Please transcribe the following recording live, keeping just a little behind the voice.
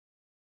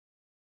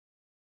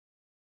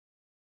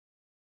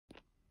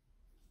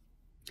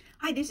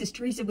Hi, this is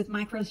Teresa with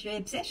My Crochet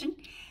Obsession,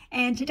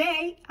 and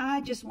today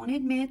I just want to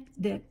admit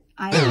that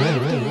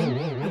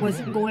I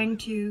wasn't going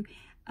to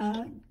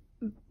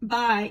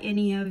buy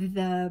any of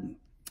the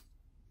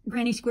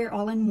Granny Square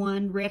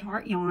all-in-one Red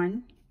Heart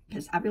yarn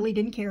because I really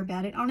didn't care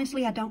about it.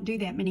 Honestly, I don't do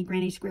that many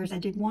Granny Squares. I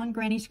did one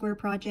Granny Square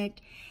project,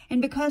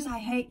 and because I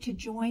hate to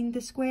join the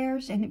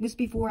squares, and it was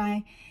before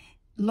I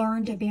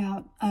learned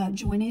about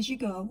join as you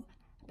go,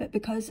 but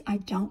because I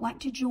don't like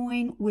to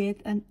join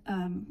with a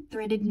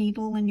threaded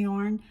needle and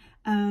yarn,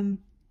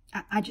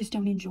 I just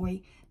don't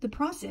enjoy the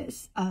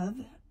process of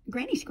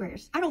Granny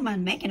Squares. I don't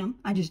mind making them,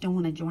 I just don't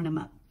want to join them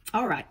up.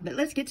 All right, but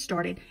let's get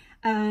started.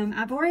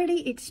 I've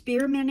already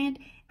experimented.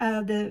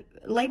 The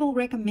label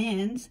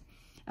recommends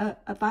a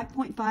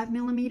 5.5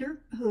 millimeter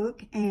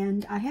hook,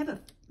 and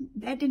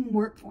that didn't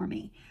work for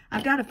me.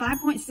 I've got a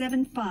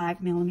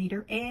 5.75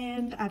 millimeter,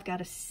 and I've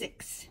got a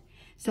 6.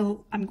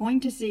 So I'm going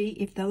to see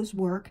if those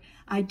work.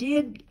 I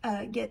did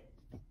get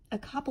a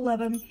couple of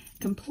them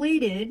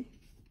completed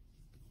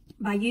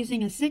by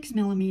using a 6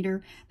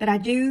 millimeter, but I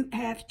do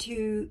have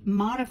to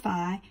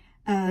modify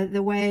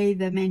the way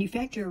the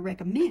manufacturer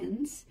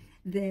recommends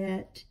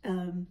that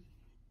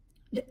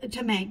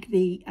to make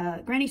the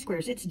Granny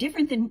Squares. It's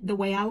different than the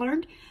way I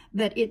learned,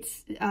 but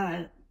it's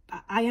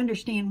I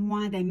understand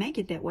why they make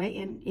it that way,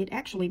 and it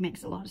actually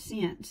makes a lot of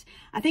sense.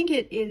 I think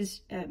it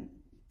is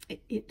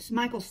it's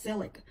Michael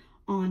Selleck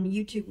on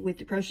YouTube with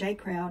the Crochet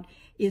Crowd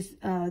is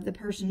the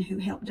person who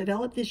helped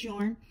develop this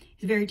yarn.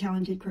 He's a very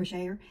talented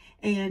crocheter,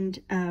 and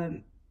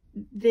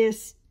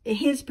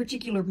his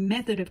particular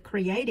method of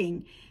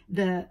creating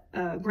the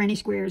Granny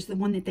Squares, the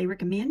one that they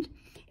recommend.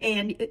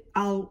 And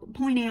I'll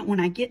point out when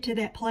I get to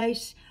that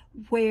place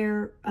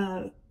where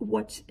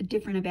what's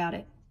different about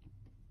it.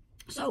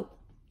 So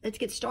let's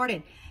get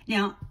started.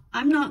 Now,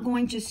 I'm not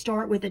going to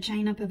start with a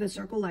chain up of a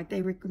circle like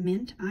they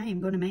recommend. I am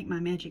going to make my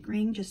magic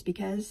ring just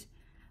because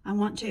I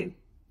want to.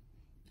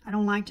 I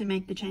don't like to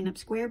make the chain up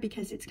square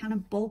because it's kind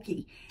of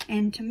bulky,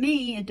 and to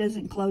me it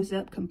doesn't close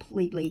up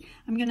completely.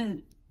 I'm going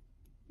to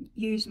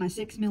use my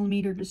 6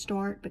 millimeter to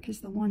start because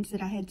the ones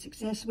that I had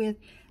success with,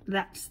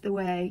 that's the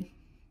way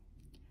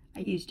I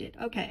used it.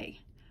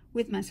 Okay,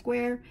 with my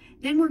square,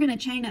 then we're going to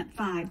chain up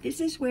 5.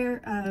 This is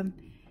where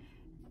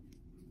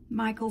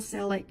Michael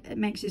Selleck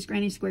makes his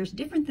Granny Squares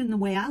different than the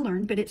way I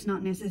learned, but it's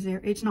not necessary.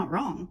 It's not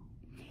wrong.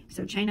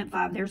 So chain up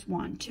 5. There's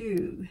 1,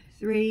 2,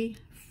 3,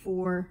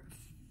 4,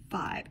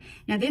 5.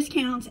 Now this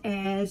counts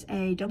as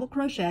a double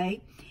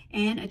crochet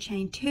and a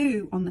chain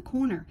 2 on the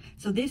corner.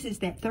 So this is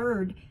that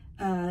third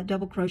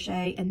double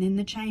crochet and then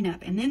the chain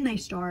up, and then they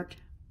start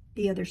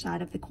the other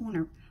side of the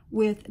corner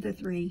with the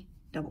 3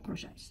 double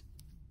crochets.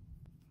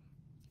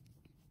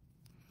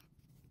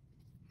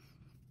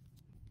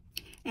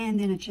 And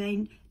then a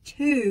chain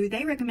 2.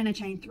 They recommend a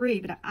chain 3,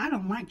 but I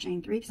don't like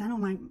chain 3 because I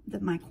don't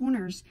like my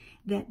corners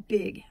that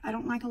big. I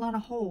don't like a lot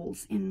of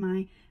holes in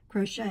my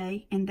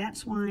crochet, and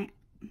that's why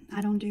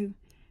I don't do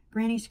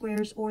Granny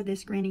Squares or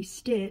this Granny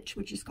Stitch,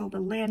 which is called the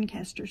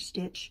Lancaster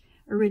Stitch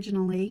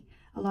originally.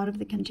 A lot of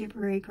the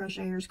contemporary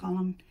crocheters call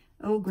them,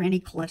 Granny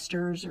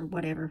Clusters or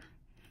whatever.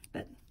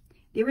 But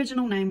the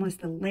original name was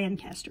the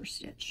Lancaster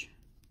Stitch.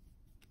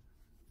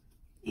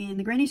 And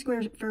the Granny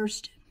Square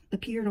first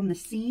appeared on the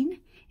scene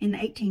in the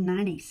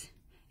 1890s.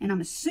 And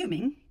I'm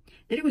assuming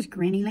that it was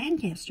Granny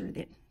Lancaster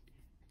that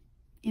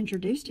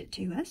introduced it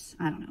to us.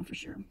 I don't know for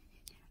sure.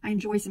 I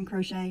enjoy some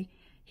crochet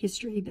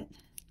history, but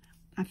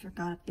I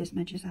forgot as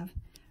much as I've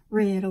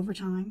read over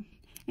time.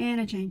 And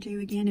a chain 2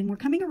 again, and we're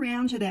coming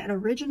around to that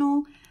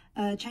original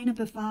chain up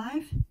of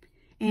 5,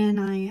 and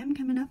I am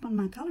coming up on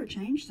my color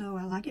change, so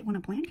I like it when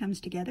a plan comes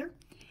together.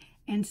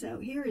 And so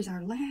here is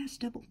our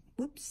last double,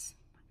 whoops,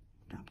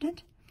 dropped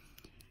it,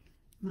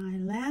 my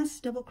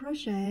last double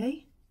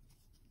crochet,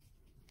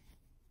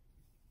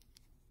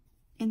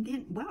 and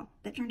then, wow,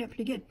 that turned out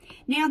pretty good.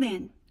 Now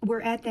then,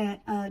 we're at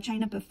that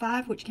chain up of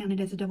 5, which counted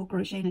as a double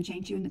crochet and a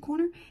chain 2 in the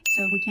corner.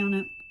 So we count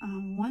up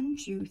 1,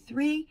 2,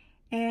 3,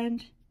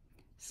 and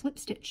slip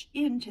stitch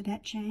into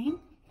that chain.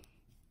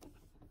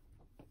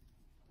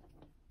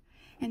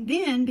 And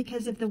then,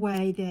 because of the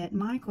way that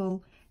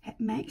Michael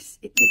makes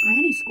it, the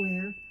Granny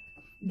Square,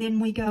 then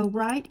we go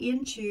right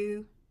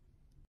into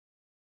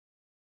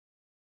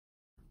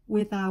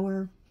with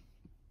our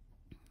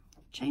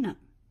chain up.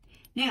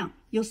 Now,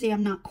 you'll see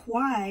I'm not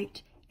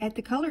quite at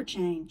the color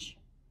change.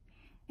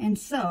 And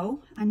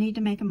so, I need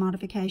to make a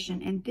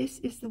modification. And this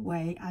is the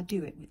way I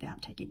do it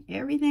without taking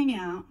everything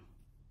out.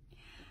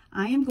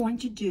 I am going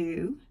to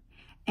do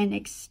an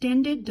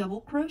extended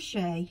double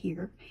crochet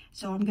here.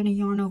 So I'm going to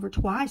yarn over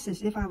twice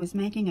as if I was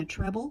making a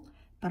treble,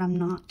 but I'm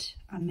not.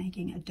 I'm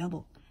making a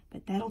double.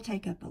 But that'll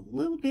take up a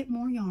little bit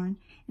more yarn.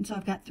 And so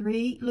I've got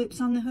 3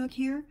 loops on the hook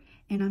here,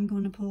 and I'm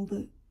going to pull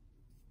the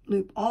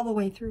loop all the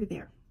way through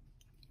there.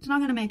 It's not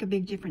going to make a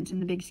big difference in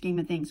the big scheme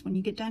of things. When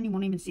you get done, you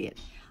won't even see it.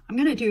 I'm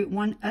going to do it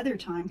one other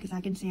time because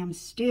I can see I'm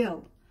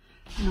still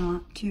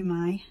not to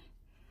my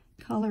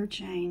color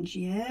change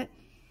yet.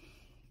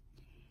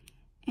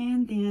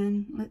 And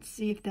then let's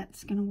see if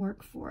that's going to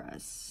work for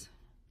us.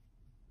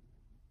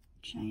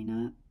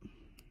 Chain up,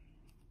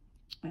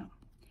 well,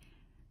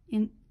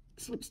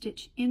 slip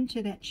stitch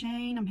into that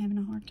chain. I'm having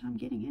a hard time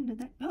getting into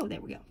that. Oh,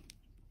 there we go.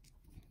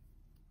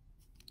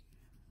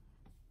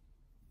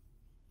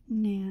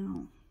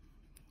 Now,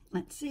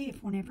 let's see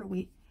if whenever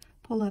we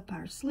pull up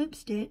our slip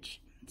stitch,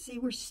 see,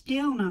 we're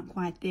still not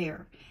quite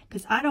there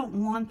because I don't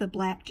want the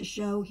black to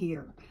show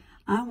here.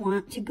 I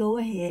want to go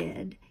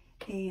ahead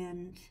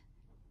and,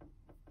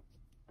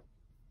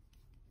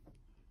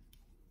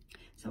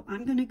 so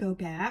I'm going to go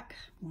back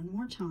one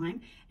more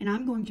time and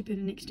I'm going to put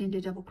an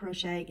extended double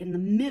crochet in the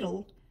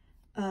middle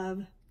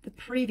of the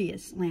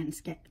previous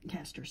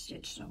Lancaster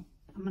stitch. So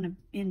I'm going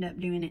to end up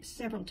doing it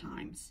several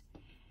times.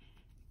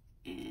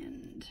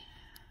 And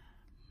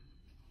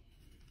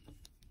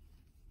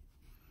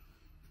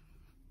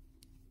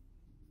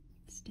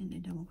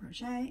extended double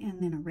crochet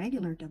and then a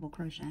regular double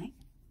crochet,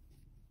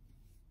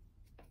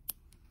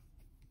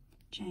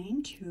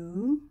 chain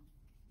 2,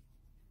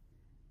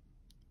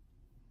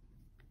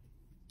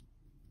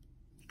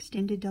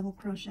 extended double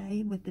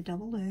crochet with the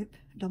double loop,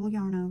 double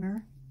yarn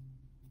over,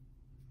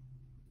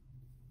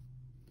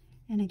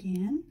 and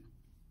again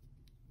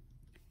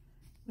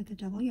with the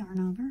double yarn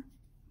over.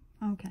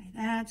 Okay,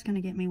 that's going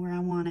to get me where I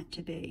want it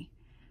to be.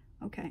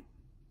 Okay.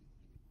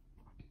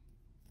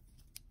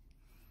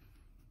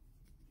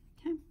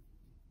 Okay.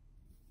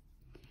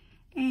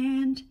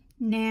 And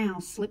now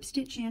slip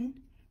stitch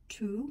in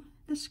to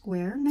the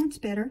square, and that's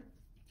better.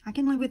 I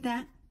can live with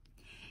that.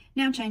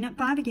 Now chain up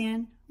 5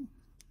 again.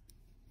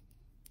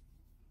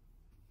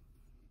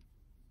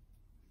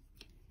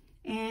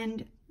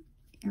 And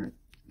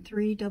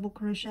 3 double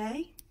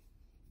crochet.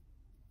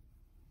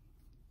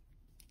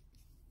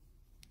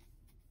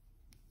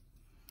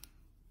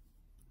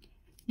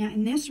 Now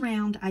in this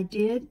round I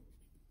did,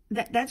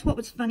 that's what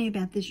was funny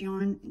about this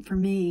yarn for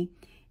me,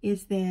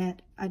 is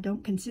that I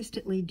don't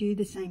consistently do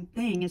the same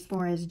thing as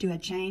far as do I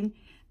chain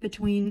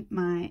between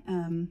my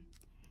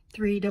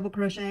 3 double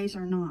crochets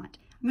or not.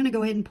 I'm going to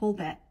go ahead and pull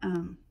that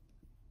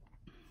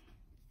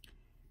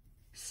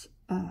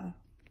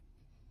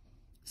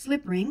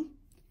slip ring,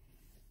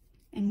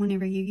 and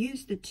whenever you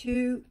use the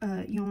 2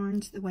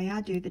 yarns the way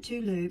I do, the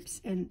 2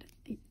 loops, and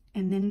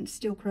then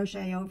still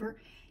crochet over,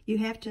 you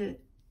have to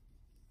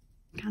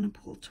kind of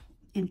pull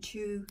in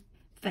 2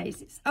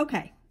 phases.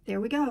 Okay, there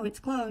we go,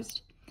 it's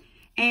closed.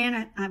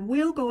 And I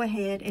will go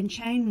ahead and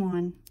chain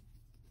 1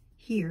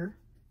 here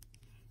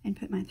and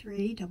put my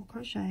 3 double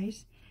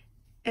crochets.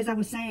 As I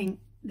was saying,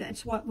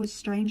 that's what was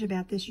strange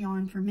about this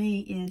yarn for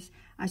me, is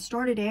I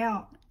started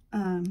out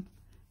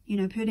you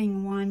know,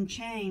 putting 1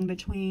 chain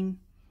between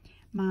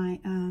my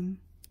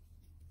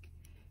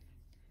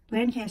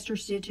Lancaster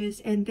stitches,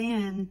 and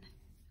then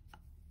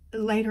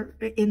later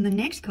in the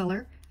next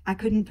color I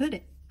couldn't put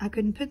it. I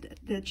couldn't put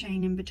the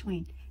chain in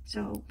between.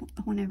 So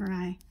whenever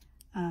I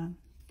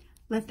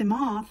left them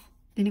off,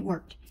 then it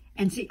worked.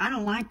 And see, I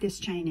don't like this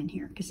chain in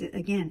here because,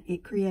 again,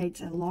 it creates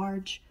a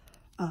large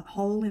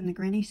hole in the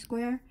granny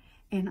square,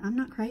 and I'm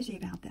not crazy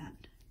about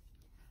that.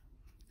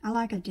 I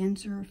like a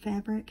denser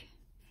fabric,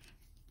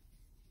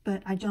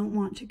 but I don't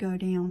want to go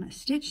down a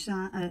stitch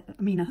size,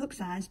 a hook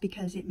size,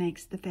 because it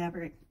makes the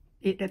fabric,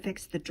 it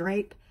affects the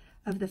drape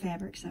of the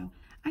fabric. So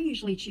I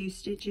usually choose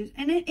stitches,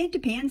 and it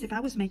depends. If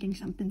I was making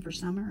something for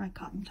summer, a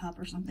cotton top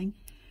or something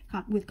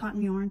with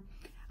cotton yarn,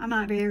 I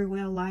might very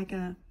well like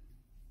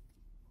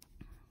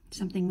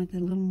something with a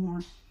little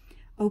more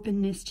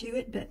openness to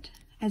it, but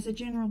as a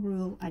general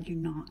rule, I do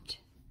not.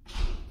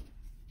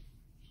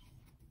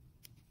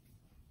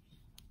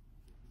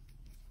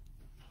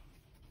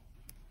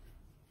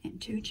 And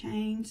 2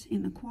 chains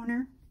in the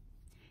corner,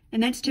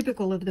 and that's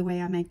typical of the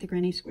way I make the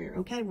granny square.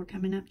 Okay, we're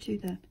coming up to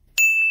the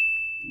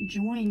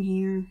join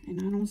here, and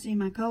I don't see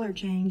my color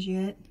change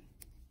yet.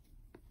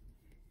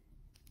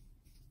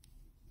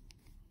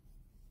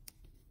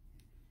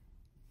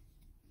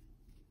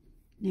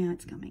 Now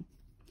it's coming.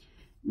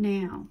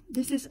 Now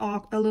this is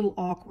a little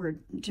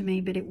awkward to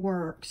me, but it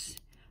works.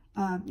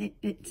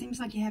 It seems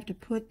like you have to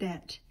put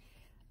that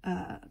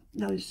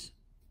those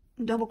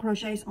double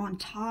crochets on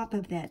top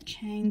of that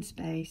chain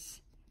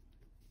space,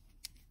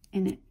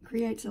 and it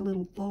creates a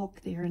little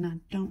bulk there, and I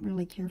don't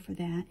really care for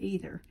that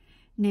either.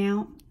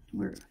 Now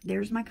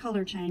there's my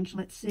color change.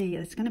 Let's see,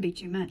 it's going to be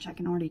too much, I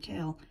can already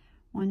tell.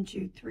 1,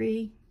 2,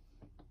 3.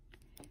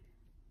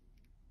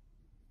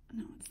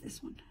 No, it's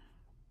this one.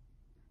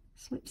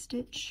 Slip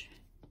stitch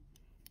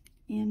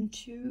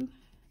into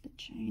the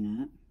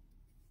chain up.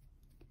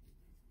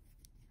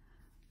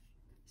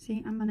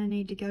 See, I'm going to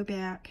need to go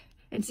back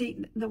and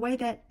see the way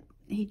that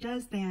he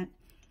does that.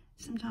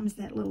 Sometimes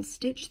that little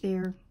stitch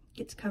there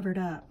gets covered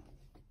up.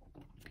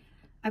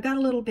 I've got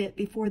a little bit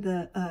before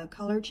the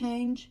color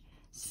change,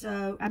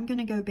 so I'm going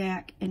to go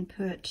back and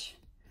put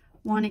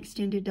 1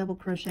 extended double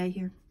crochet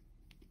here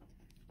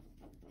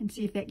and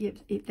see if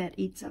that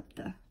eats up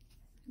the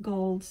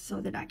gold,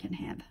 so that I can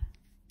have.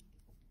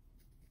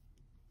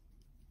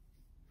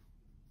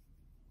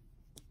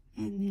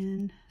 And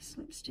then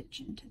slip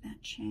stitch into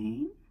that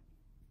chain.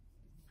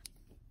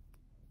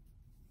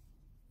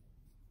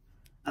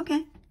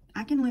 Okay,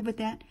 I can live with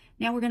that.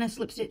 Now we're going to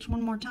slip stitch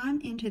 1 more time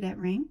into that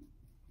ring.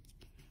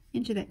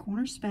 into that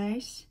corner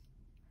space.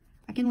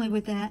 I can live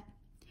with that.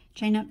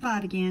 Chain up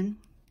 5 again.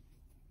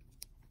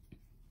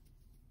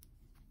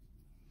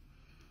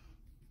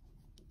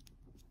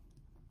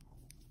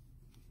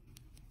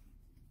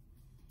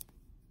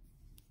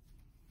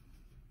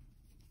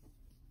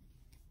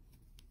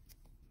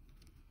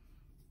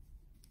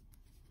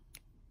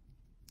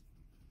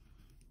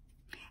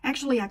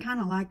 Actually, I kind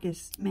of like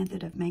this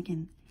method of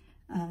making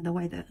the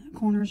way the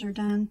corners are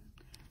done,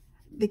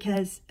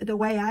 because the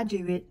way I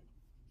do it,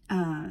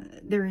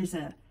 there is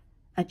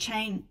a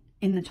chain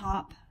in the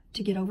top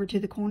to get over to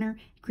the corner,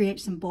 create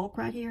some bulk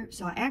right here.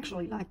 So I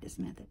actually like this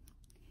method.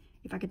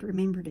 If I could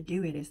remember to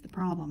do it is the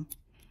problem,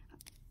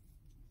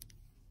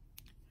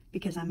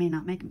 because I may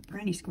not make a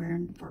granny square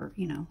for,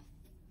 you know,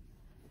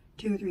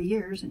 2 or 3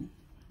 years, and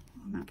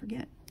I might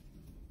forget.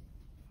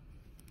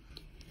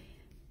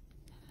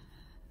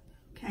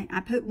 Okay,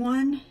 I put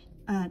one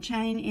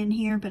chain in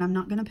here, but I'm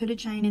not going to put a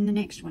chain in the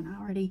next one.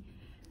 I already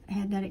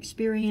had that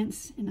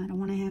experience, and I don't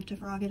want to have to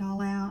frog it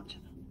all out.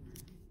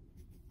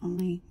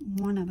 Only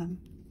one of them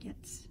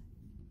gets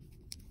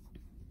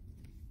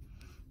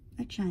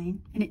a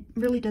chain, and it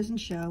really doesn't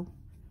show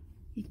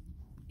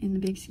in the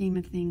big scheme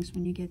of things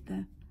when you get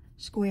the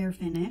square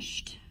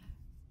finished.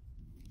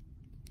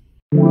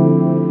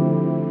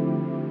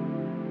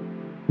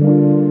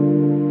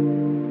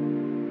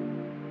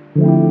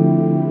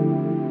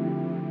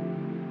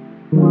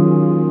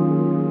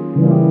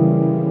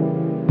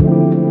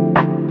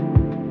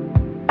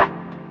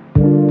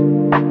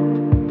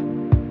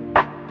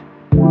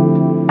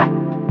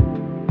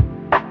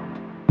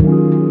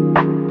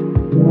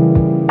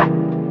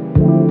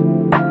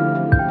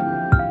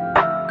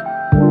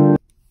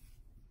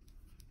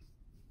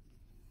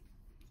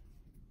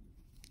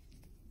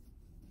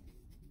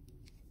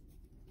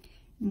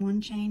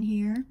 One chain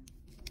here.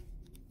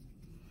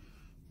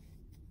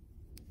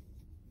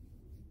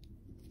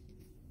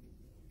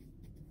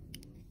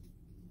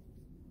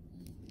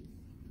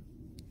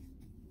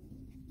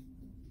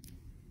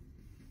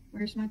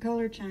 Where's my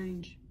color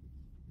change?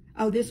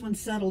 Oh, this one's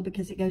subtle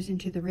because it goes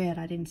into the red.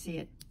 I didn't see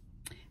it.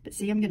 But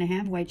see, I'm going to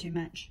have way too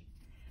much.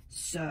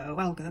 So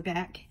I'll go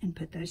back and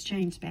put those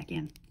chains back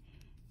in.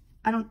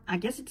 I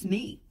guess it's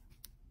me,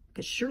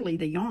 because surely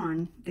the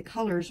yarn, the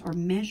colors are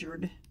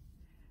measured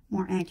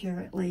more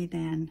accurately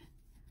than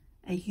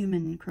a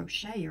human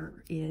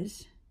crocheter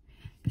is.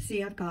 But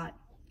see, I've got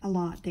a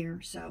lot there.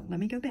 So let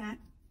me go back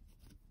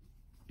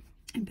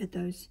and put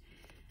those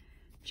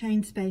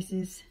chain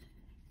spaces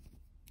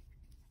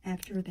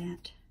after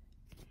that.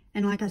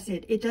 And like I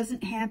said, it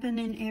doesn't happen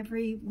in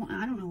every one.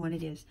 I don't know what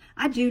it is.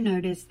 I do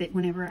notice that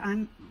whenever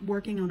I'm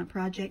working on a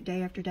project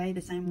day after day,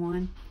 the same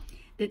one,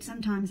 that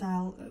sometimes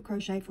I'll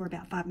crochet for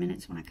about 5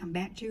 minutes when I come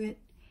back to it,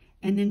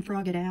 and then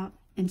frog it out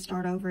and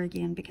start over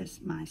again because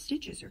my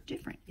stitches are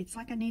different. It's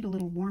like I need a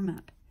little warm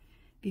up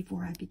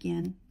before I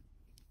begin.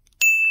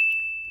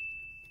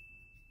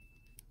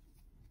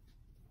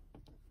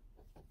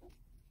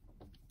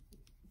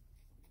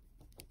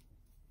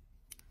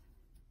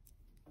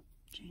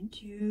 Chain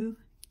 2.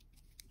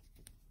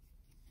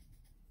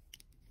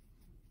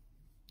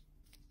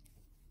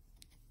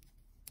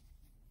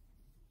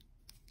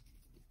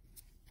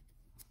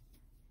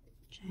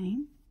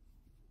 Chain.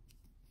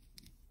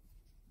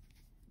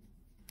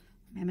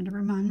 I'm having to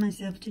remind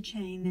myself to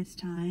chain this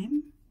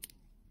time.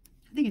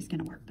 I think it's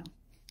going to work though.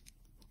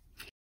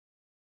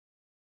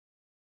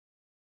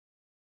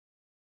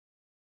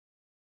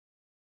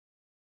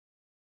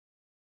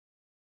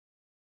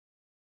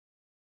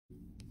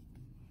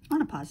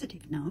 On a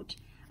positive note,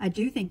 I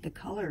do think the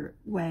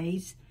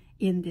colorways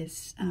in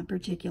this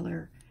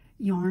particular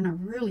yarn are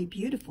really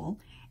beautiful,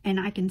 and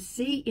I can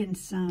see in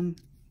some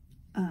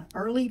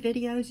early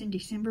videos in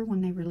December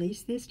when they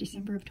released this,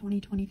 December of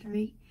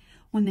 2023,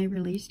 when they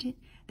released it,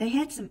 they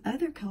had some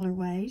other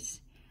colorways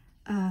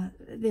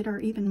that are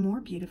even more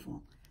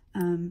beautiful.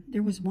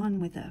 There was one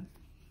with a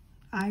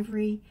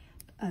ivory,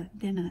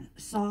 then a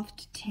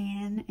soft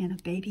tan and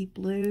a baby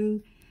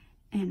blue,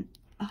 and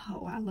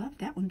oh, I love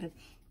that one, but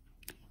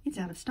it's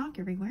out of stock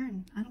everywhere,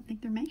 and I don't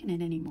think they're making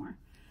it anymore.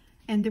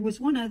 And there was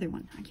one other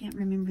one. I can't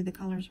remember the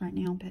colors right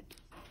now, but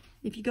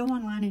if you go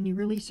online and you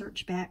really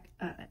search back,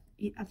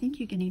 I think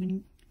you can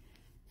even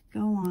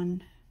go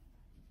on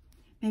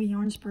maybe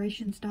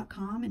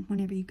yarnspirations.com, and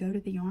whenever you go to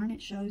the yarn,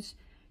 it shows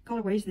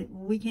colorways that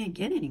we can't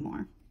get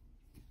anymore.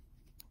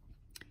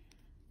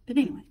 But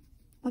anyway,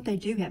 what they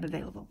do have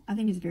available, I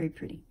think is very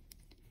pretty.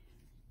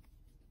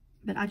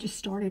 But I just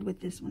started with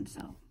this one,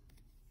 so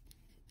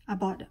I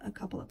bought a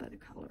couple of other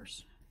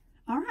colors.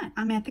 All right,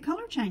 I'm at the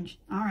color change.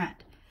 All right,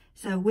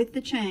 so with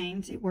the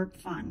chains, it worked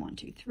fine. 1,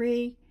 2,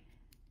 3,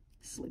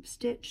 slip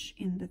stitch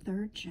in the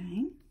 3rd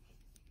chain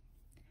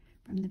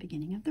from the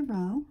beginning of the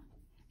row,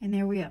 and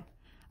there we go.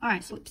 All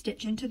right, slip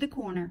stitch into the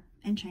corner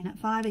and chain up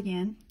 5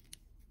 again.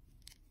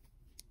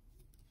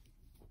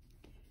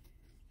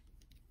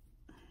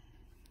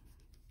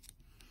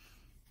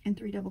 And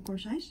 3 double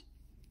crochets.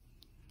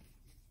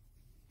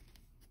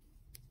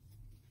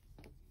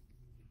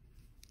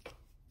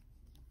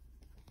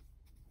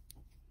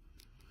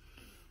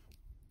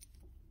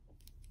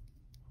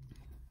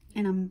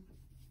 and I'm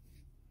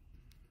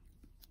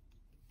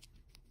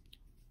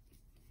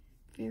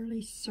fairly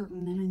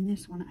certain that in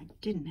this one I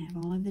didn't have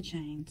all of the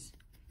chains.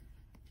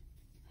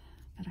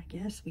 But I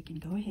guess we can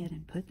go ahead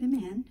and put them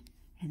in,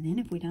 and then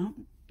if we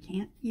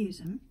can't use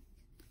them,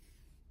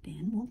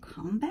 then we'll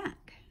come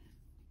back.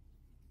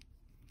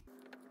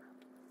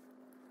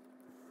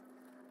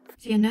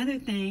 See, another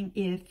thing,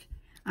 if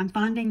I'm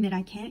finding that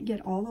I can't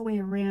get all the way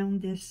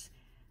around this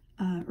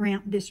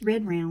this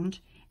red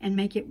round and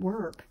make it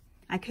work,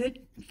 I could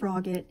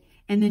frog it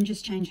and then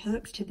just change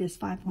hooks to this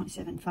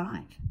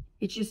 5.75.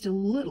 It's just a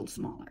little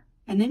smaller,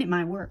 and then it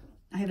might work.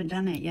 I haven't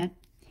done that yet.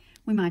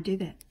 We might do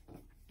that.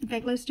 In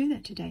fact, let's do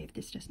that today if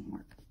this doesn't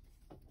work.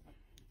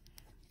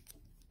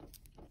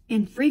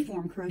 In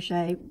freeform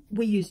crochet,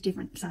 we use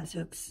different size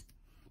hooks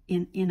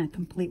in a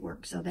complete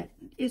work, so that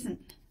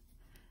isn't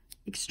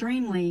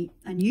extremely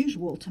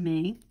unusual to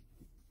me.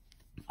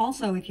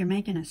 Also, if you're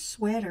making a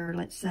sweater,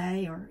 let's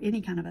say, or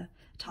any kind of a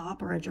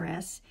top or a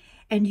dress,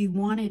 and you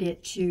wanted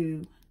it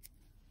to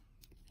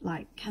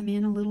like come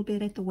in a little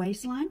bit at the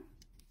waistline,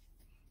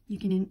 you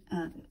can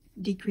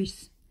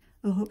decrease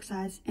the hook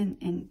size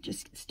and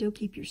just still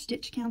keep your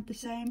stitch count the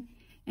same,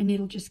 and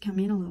it'll just come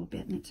in a little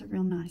bit, and it's a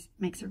real nice,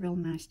 makes a real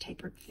nice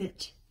tapered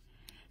fit.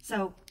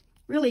 So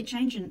really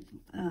changing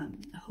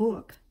a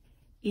hook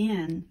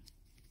in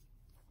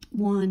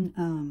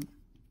one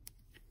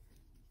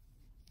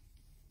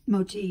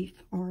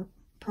motif or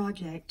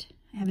project,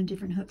 having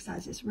different hook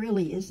sizes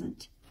really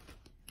isn't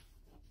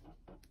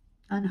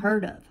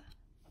unheard of.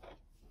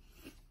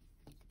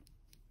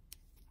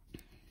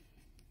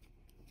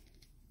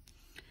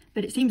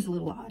 But it seems a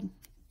little odd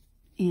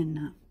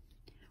in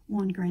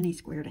one granny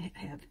square to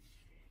have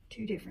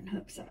two different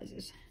hook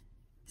sizes.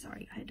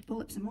 Sorry, I had to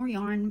pull up some more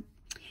yarn.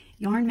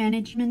 Yarn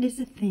management is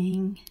a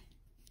thing.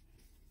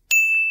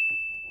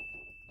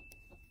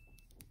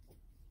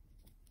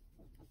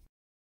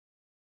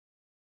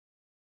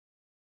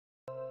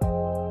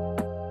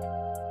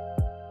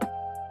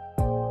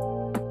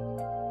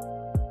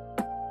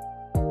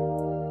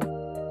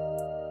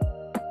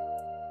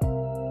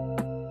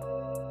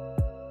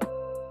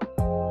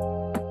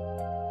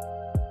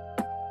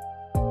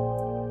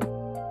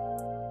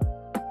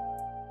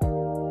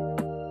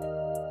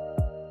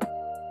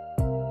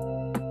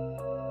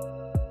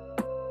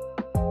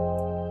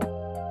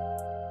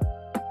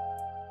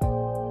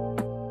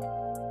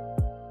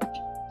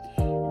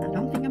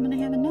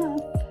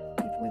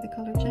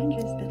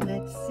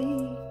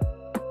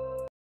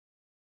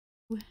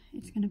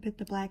 It's going to put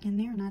the black in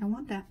there, and I don't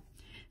want that.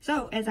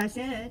 So, as I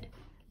said,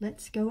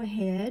 let's go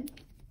ahead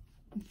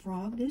and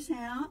frog this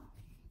out.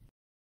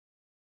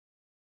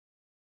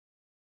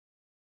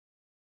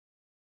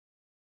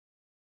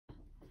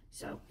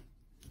 So,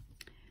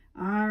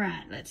 all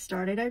right, let's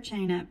start at our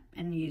chain up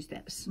and use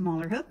that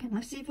smaller hook, and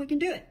let's see if we can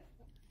do it.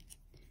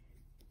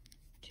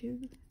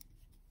 2,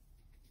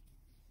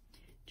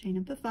 chain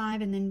up a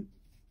 5, and then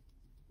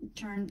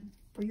turn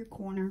for your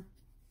corner.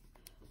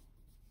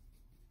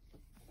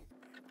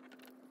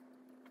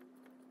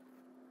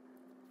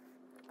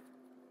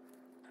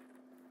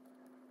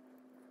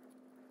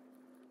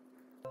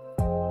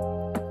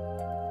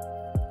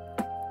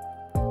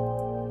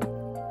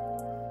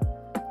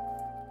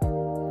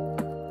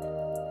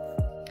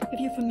 If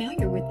you're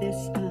familiar with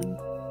this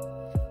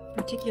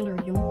particular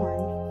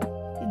yarn,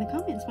 in the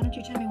comments, why don't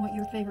you tell me what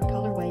your favorite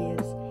colorway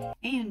is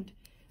and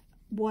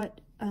what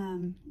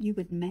you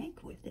would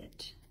make with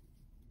it.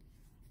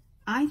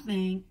 I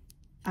think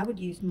I would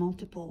use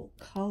multiple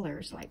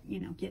colors, like, you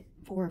know, get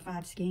 4 or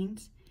 5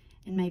 skeins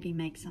and maybe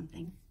make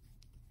something.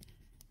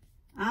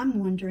 I'm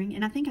wondering,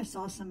 and I think I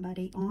saw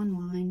somebody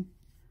online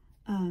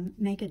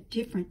make a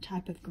different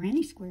type of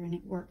granny square, and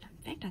it worked. In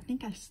fact, I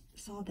think I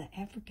saw the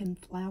African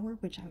flower,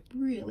 which I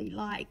really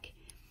like.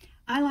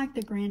 I like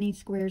the granny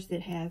squares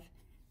that have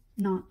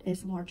not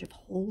as large of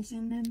holes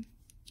in them.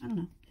 I don't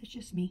know, it's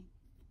just me.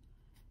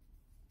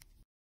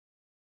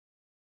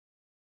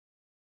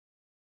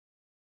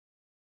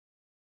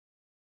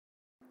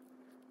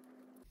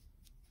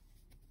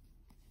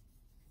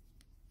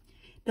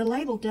 The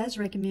label does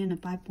recommend a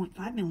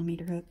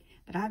 5.5mm hook,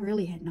 but I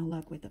really had no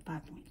luck with the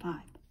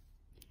 5.5.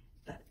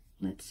 But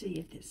let's see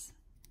if this,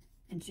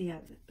 and see, I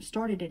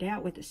started it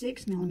out with a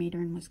 6mm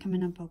and was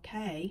coming up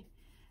okay,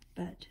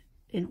 but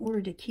in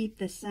order to keep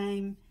the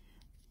same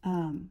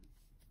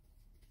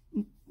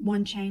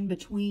one chain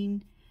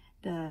between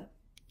the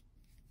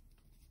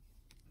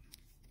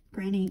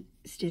granny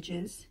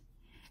stitches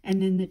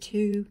and then the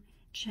 2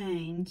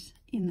 chains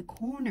in the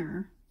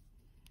corner,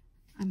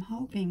 I'm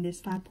hoping this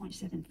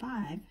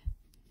 5.75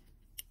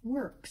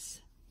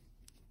 works.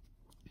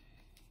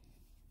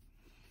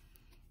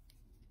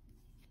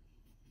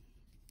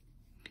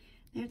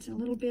 There's a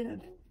little bit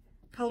of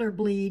color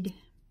bleed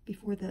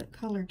before the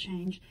color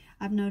change.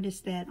 I've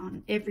noticed that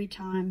on every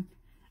time,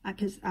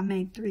 because I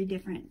made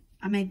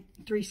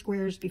 3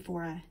 squares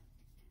before I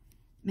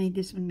made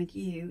this one with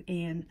you,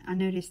 and I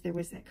noticed there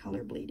was that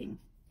color bleeding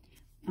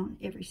on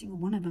every single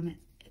one of them.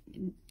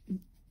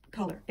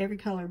 Every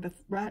color,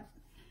 right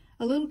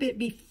a little bit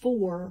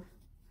before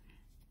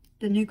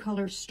the new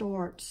color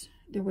starts,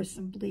 there was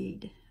some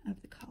bleed of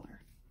the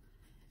color.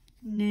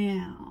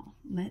 Now,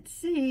 let's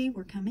see,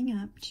 we're coming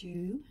up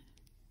to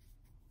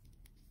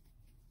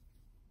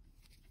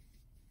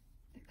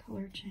the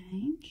color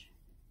change.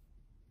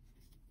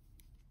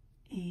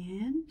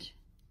 And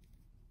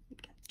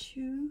we've got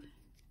 2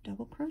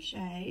 double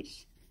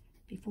crochets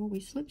before we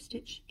slip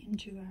stitch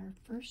into our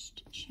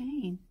first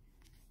chain.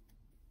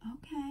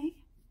 Okay,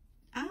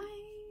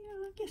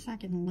 I guess I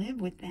can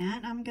live with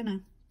that. I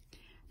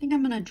think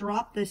I'm gonna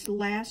drop this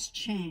last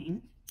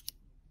chain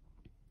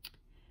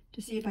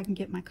to see if I can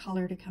get my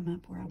color to come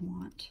up where I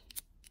want.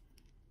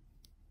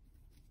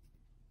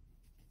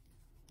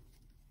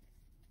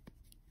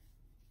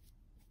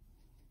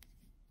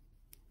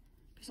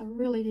 Because I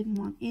really didn't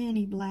want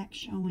any black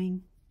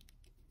showing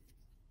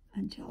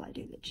until I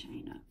do the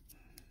chain up.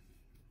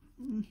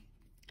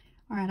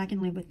 All right, I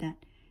can live with that.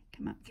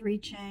 Come up 3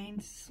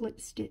 chains,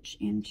 slip stitch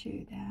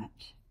into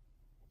that,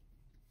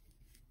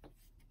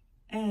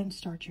 and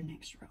start your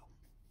next row.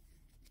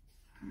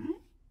 All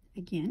right,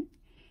 again,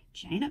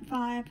 chain up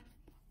 5,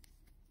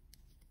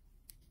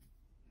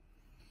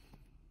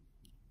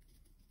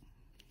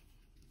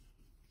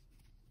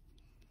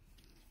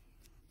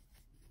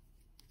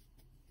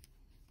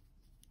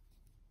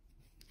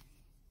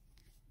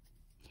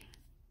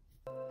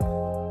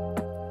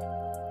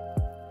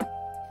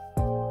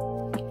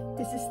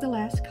 this is the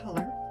last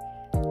color.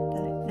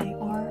 They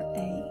are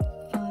a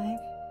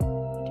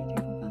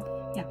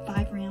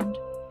 5 round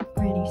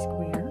granny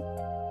square,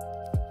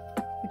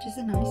 which is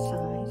a nice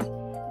size.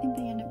 I think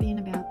they end up being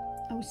about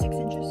 6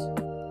 inches,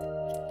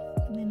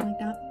 something like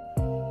that,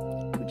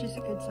 which is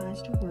a good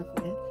size to work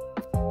with.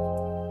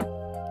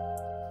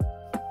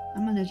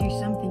 I'm going to do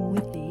something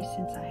with these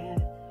since I had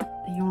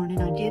the yarn,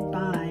 and I did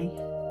buy,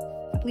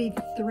 I believe,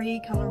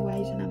 3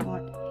 colorways, and I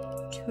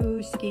bought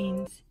 2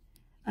 skeins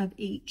of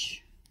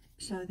each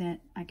so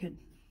that I could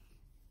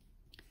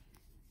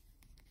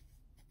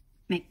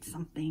make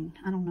something.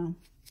 I don't know.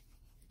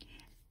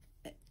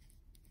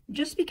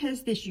 Just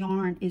because this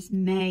yarn is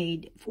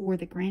made for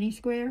the granny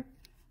square,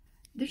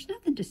 there's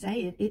nothing to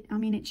say it. I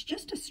mean, it's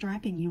just a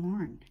striping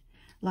yarn.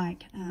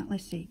 Like,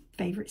 let's see,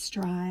 favorite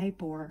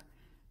stripe, or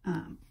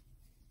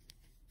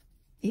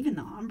even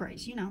the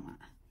ombres, you know,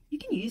 you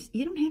can use,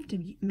 you don't have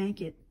to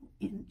make it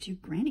into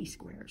granny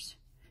squares.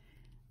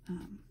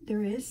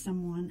 There is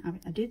someone,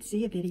 I did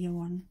see a video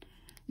on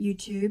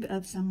YouTube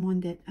of someone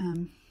that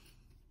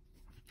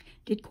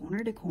did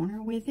corner to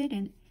corner with it,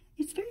 and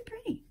it's very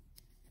pretty.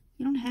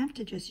 You don't have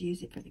to just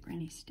use it for the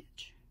granny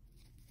stitch.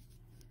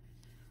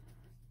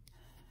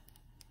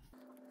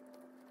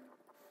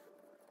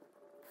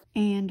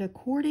 And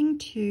according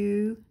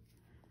to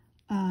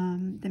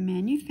the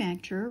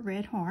manufacturer,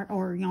 Red Heart,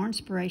 or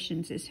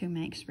Yarnspirations is who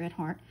makes Red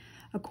Heart,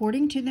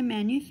 according to the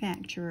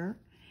manufacturer,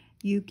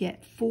 you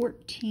get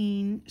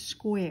 14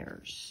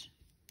 squares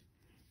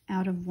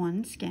out of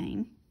 1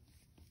 skein.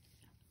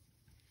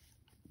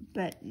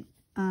 But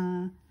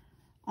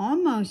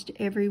almost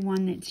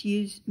everyone that's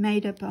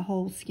made up a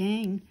whole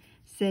skein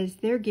says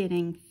they're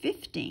getting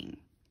 15.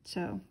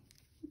 So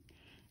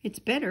it's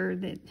better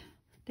that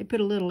they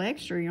put a little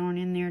extra yarn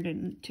in there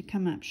to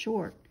come up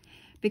short,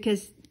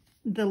 because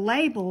the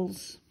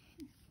labels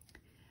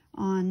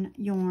on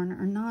yarn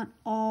are not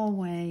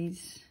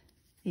always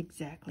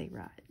exactly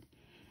right.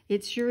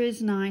 It sure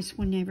is nice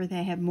whenever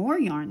they have more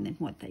yarn than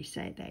what they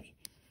say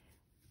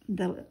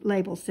the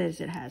label says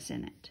it has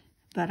in it.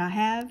 But I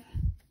have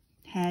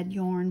had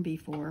yarn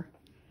before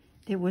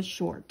that was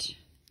short.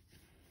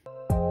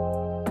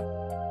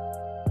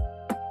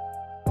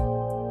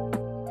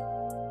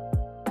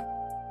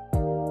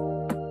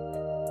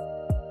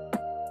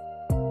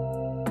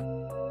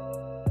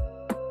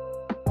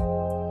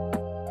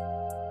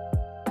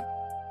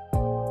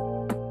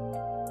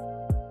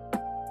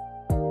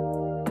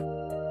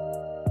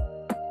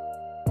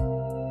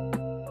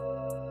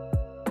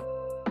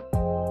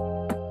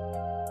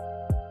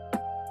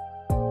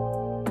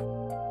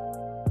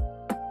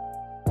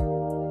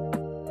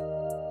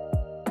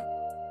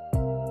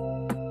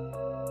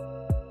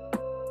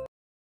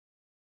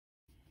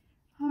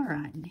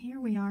 Alright, and here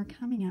we are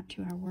coming up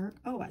to our work.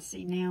 Oh, I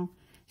see now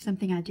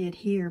something I did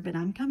here, but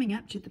I'm coming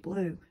up to the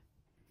blue.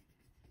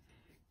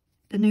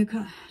 The new,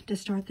 to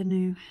start the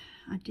new,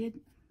 I did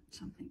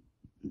something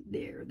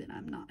there that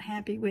I'm not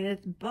happy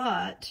with,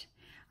 but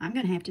I'm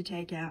going to have to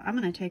take out, I'm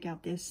going to take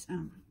out this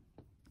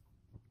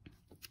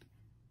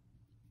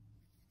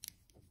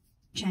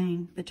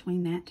chain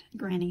between that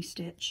granny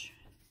stitch,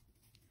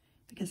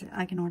 because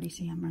I can already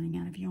see I'm running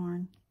out of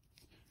yarn.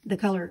 The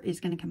color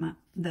is going to come up.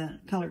 The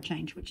color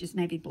change, which is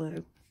navy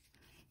blue,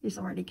 is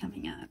already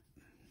coming up.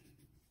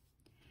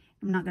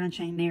 I'm not going to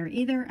chain there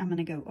either. I'm going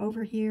to go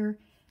over here.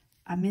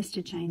 I missed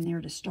a chain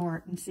there to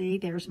start. And see,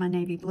 there's my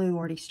navy blue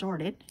already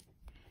started.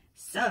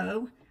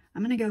 So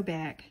I'm going to go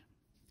back.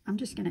 I'm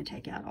just going to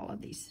take out all of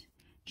these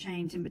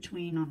chains in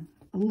between on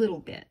a little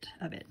bit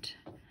of it.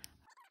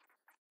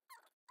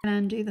 And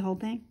undo the whole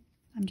thing?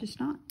 I'm just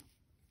not.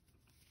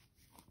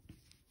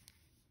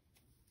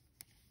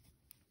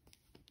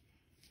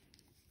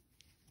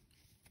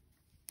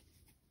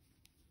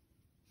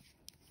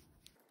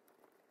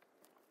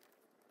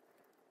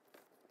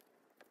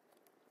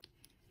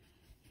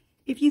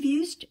 If you've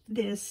used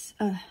this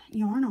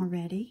yarn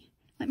already,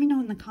 let me know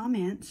in the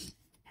comments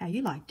how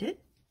you liked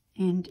it.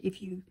 And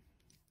if you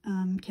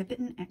kept it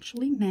and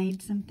actually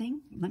made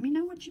something, let me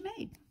know what you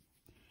made.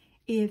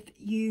 If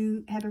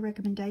you have a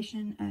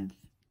recommendation of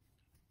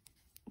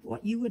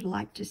what you would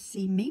like to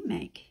see me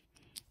make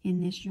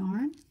in this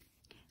yarn,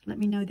 let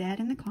me know that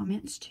in the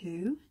comments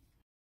too.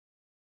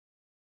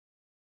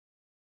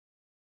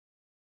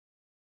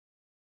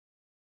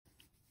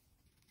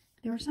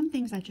 There are some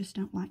things I just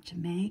don't like to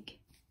make,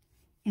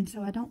 and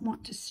so I don't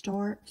want to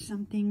start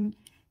something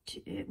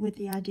with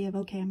the idea of,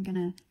 okay, I'm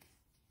going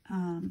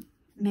to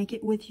make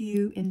it with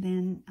you, and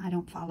then I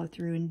don't follow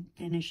through and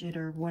finish it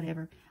or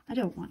whatever. I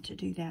don't want to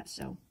do that,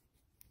 so.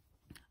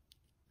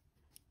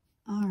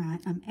 All right,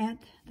 I'm at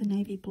the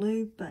navy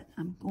blue, but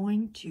I'm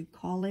going to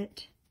call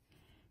it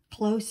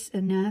close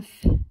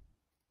enough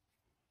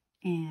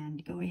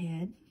and go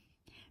ahead.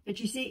 But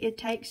you see, it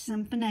takes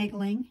some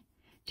finagling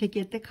to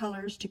get the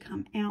colors to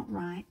come out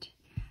right.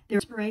 Their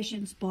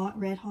Inspirations bought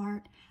Red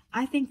Heart.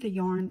 I think the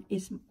yarn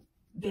is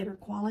better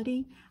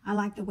quality. I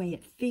like the way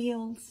it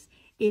feels.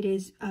 It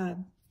is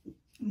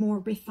more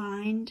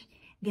refined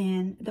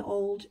than the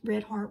old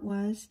Red Heart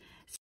was.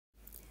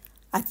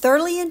 I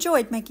thoroughly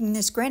enjoyed making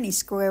this granny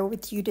square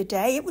with you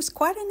today. It was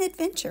quite an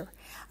adventure.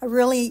 I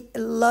really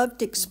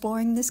loved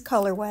exploring this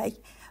colorway,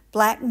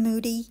 Black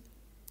Moody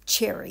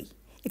Cherry.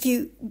 If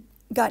you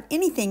got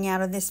anything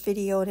out of this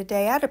video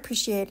today, I'd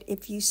appreciate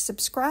if you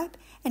subscribe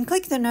and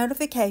click the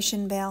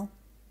notification bell.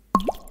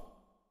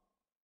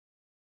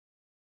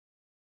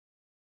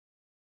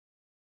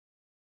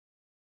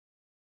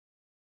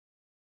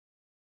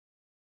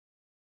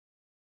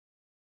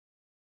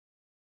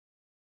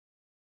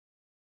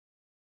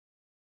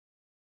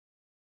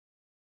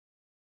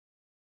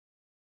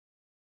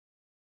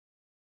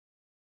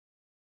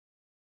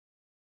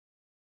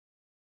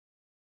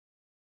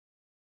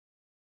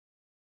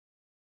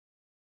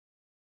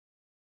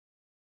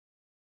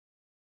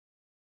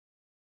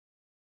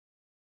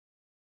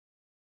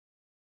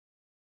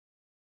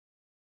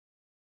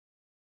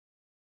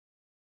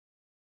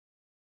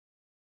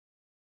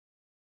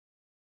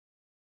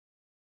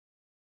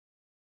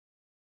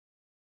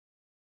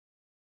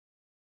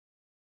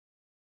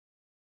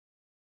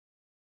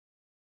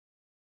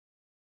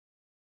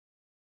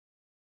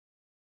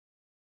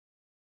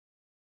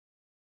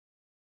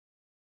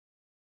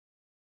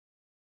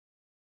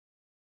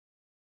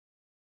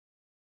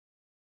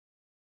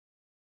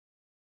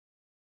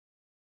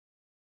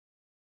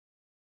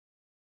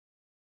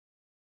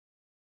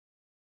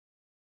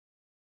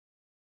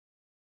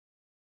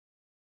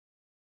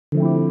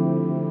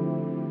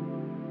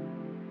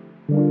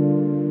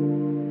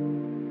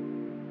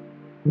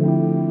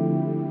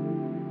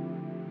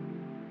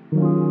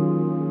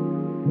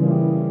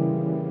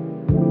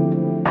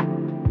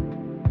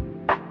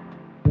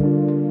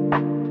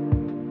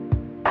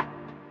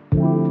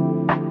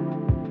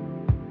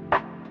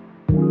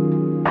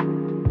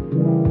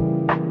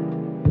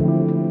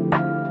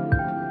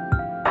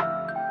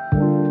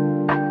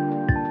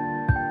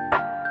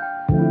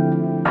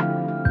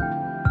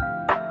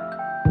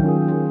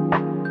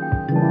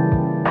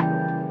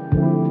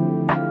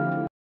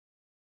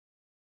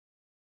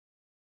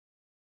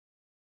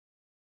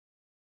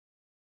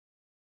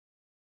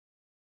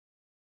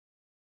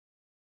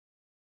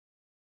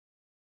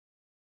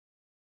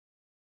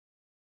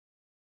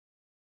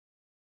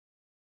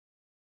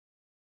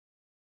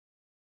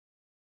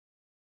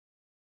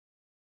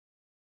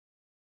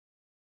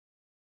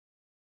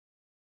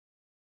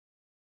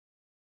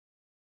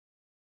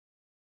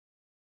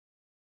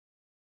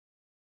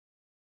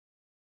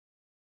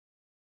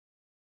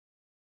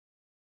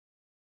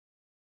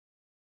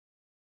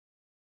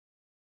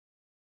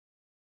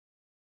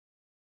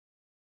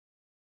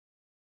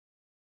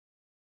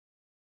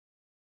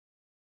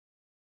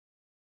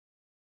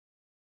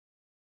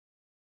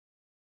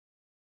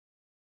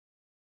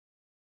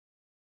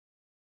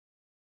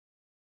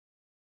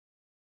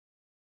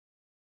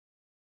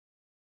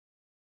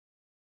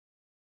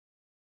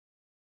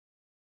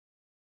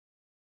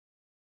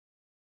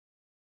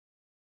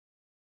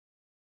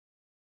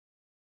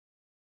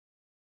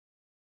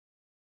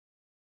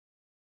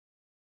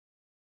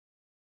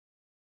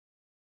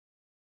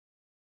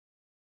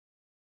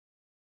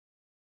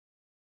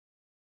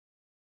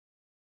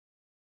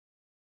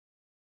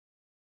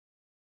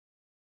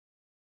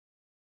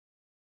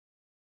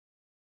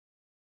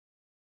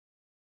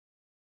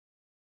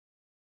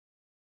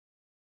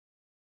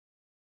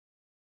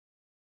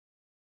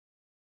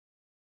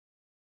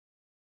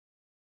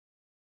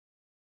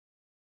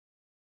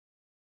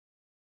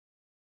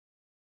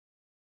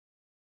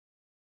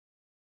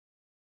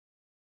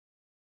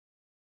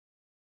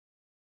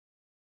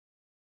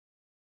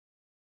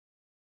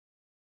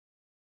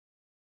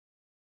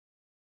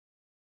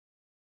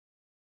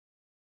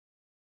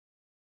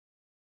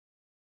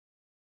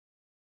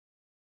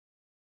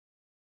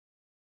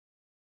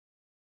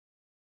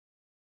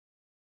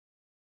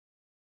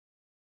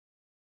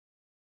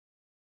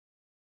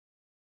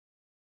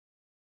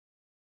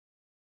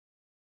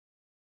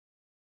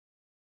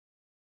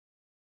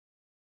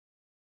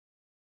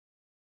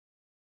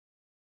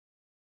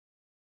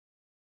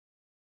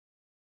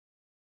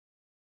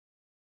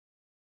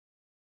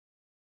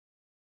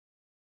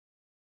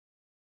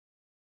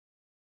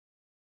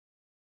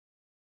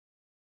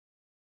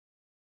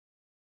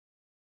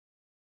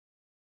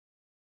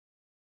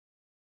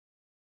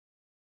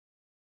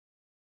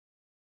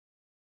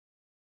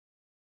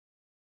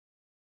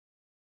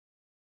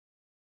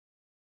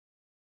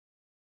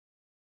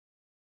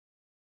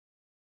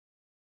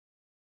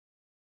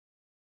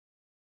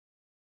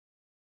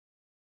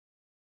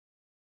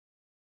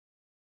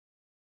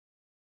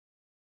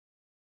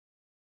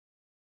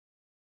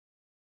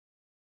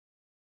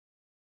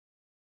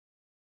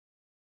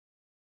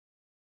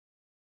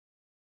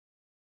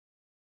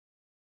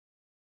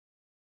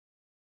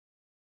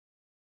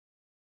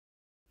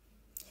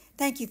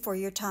 Thank you for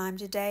your time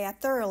today. I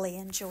thoroughly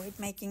enjoyed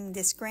making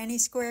this granny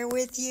square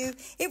with you.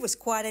 It was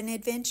quite an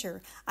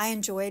adventure. I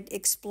enjoyed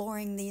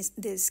exploring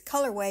this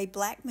colorway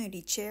Black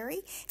Moody Cherry.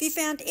 If you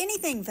found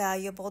anything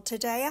valuable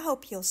today, I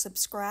hope you'll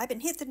subscribe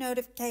and hit the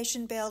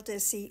notification bell to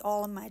see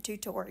all of my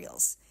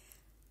tutorials.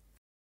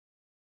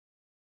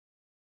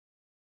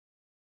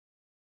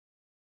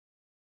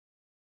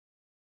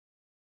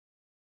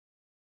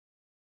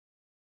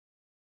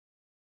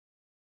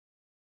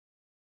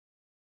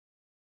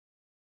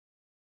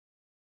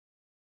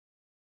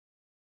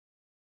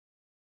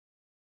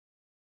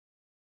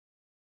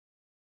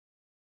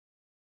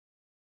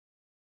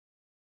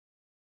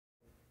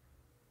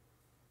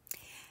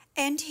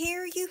 And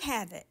here you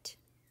have it.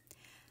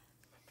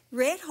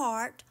 Red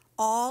Heart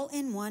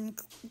all-in-one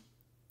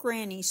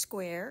granny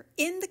square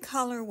in the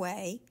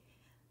colorway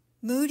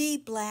Moody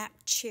Black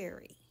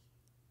Cherry.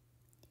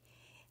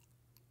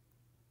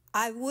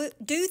 I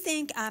do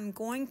think I'm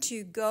going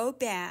to go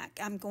back.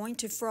 I'm going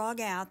to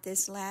frog out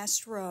this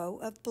last row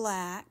of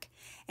black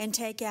and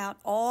take out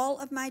all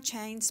of my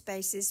chain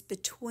spaces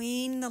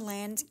between the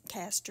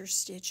Lancaster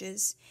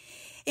stitches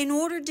in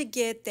order to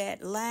get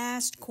that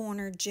last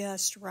corner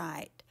just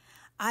right.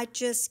 I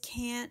just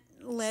can't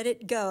let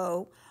it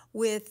go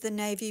with the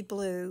navy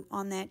blue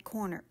on that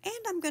corner. And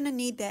I'm going to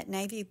need that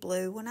navy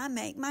blue when I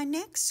make my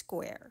next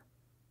square.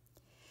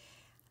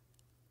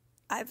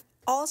 I've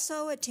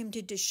also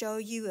attempted to show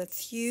you a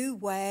few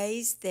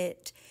ways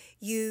that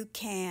you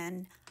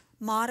can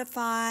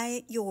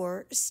modify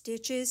your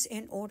stitches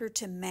in order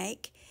to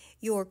make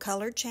your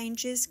color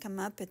changes come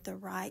up at the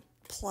right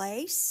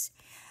place.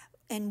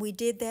 And we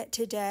did that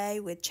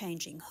today with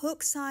changing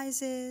hook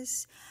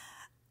sizes,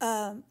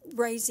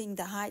 raising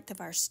the height of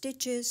our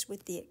stitches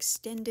with the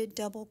extended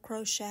double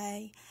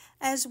crochet,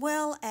 as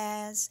well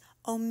as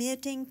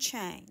omitting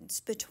chains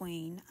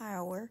between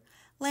our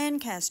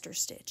Lancaster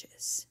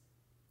stitches.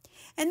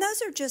 And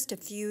those are just a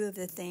few of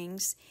the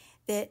things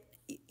that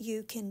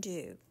you can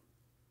do.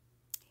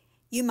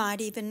 You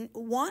might even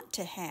want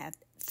to have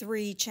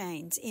 3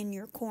 chains in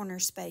your corner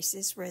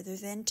spaces rather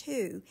than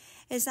 2,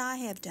 as I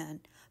have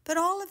done. But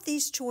all of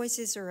these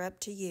choices are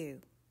up to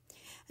you.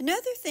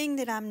 Another thing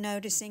that I'm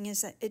noticing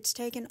is that it's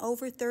taken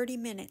over 30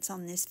 minutes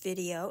on this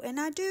video, and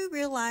I do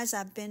realize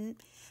I've been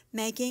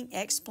making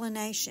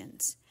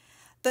explanations.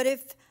 But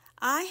if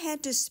I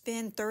had to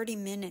spend 30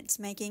 minutes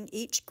making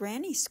each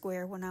granny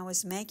square when I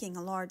was making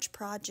a large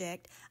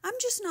project, I'm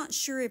just not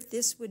sure if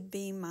this would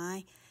be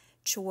my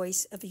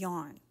choice of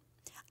yarn.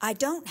 I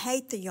don't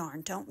hate the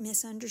yarn, don't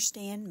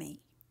misunderstand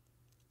me.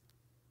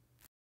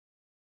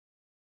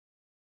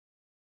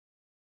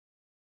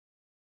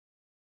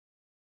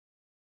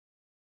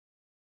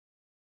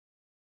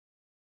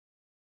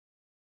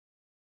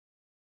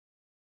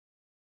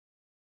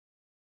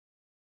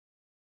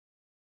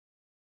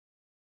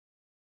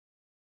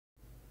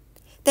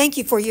 Thank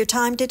you for your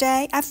time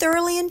today. I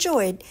thoroughly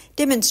enjoyed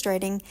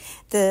demonstrating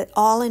the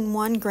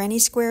all-in-one granny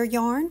square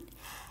yarn.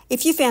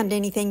 If you found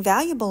anything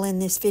valuable in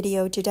this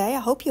video today, I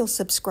hope you'll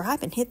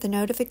subscribe and hit the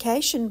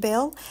notification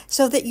bell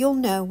so that you'll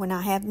know when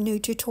I have new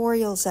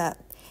tutorials up.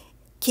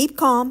 Keep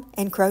calm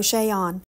and crochet on.